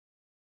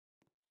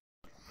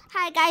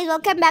Hi guys,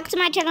 welcome back to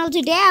my channel.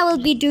 Today I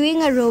will be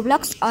doing a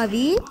Roblox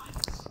obby.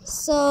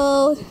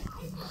 So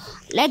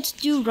let's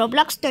do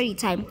Roblox story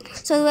time.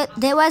 So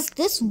there was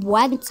this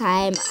one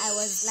time I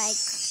was like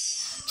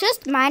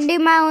just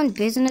minding my own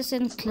business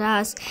in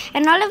class,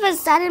 and all of a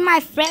sudden my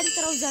friend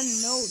throws a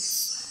note.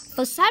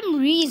 For some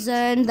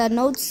reason the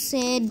note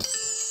said,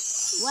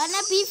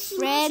 "Wanna be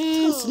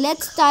friends?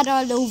 Let's start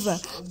all over."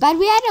 But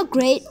we had a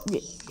great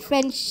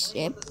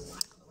friendship.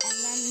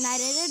 And I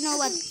didn't know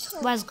what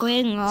was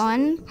going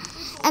on.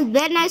 And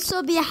then I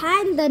saw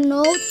behind the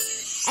note,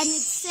 and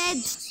it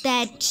said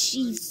that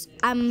she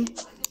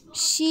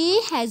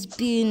has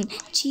been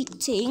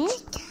cheating.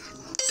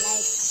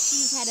 Like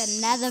she's had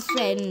another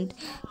friend,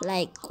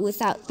 like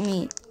without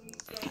me.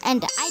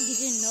 And I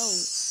didn't know,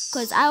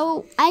 because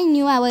I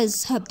knew I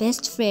was her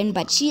best friend,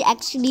 but she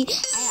actually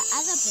had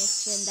another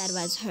best friend that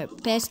was her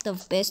best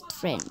of best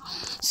friend.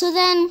 So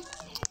then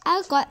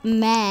I got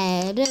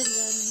mad, and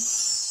then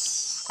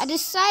I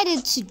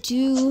decided to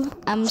do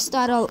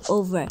start all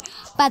over.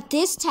 But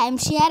this time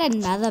she had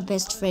another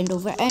best friend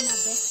over, and our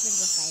best friend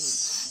was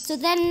fighting. So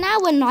then now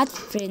we're not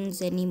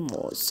friends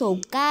anymore. So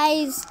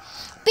guys,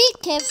 be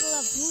careful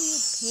of who you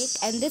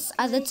pick. And this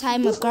other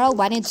time a girl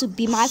wanted to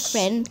be my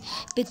friend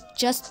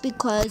just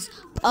because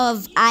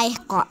of I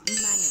got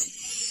money.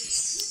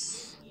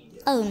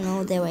 Oh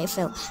no, there I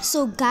fell.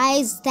 So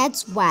guys,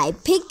 that's why.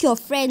 Pick your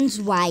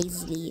friends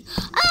wisely.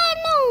 Oh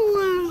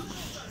no.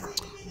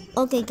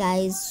 Okay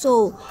guys,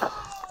 so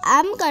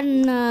I'm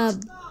gonna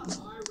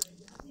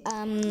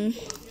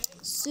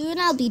soon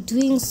I'll be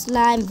doing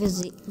slime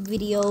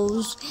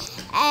videos,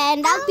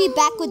 and I'll be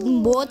back with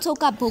more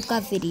Toca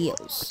Boca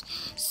videos.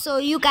 So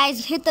you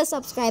guys hit the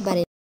subscribe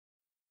button.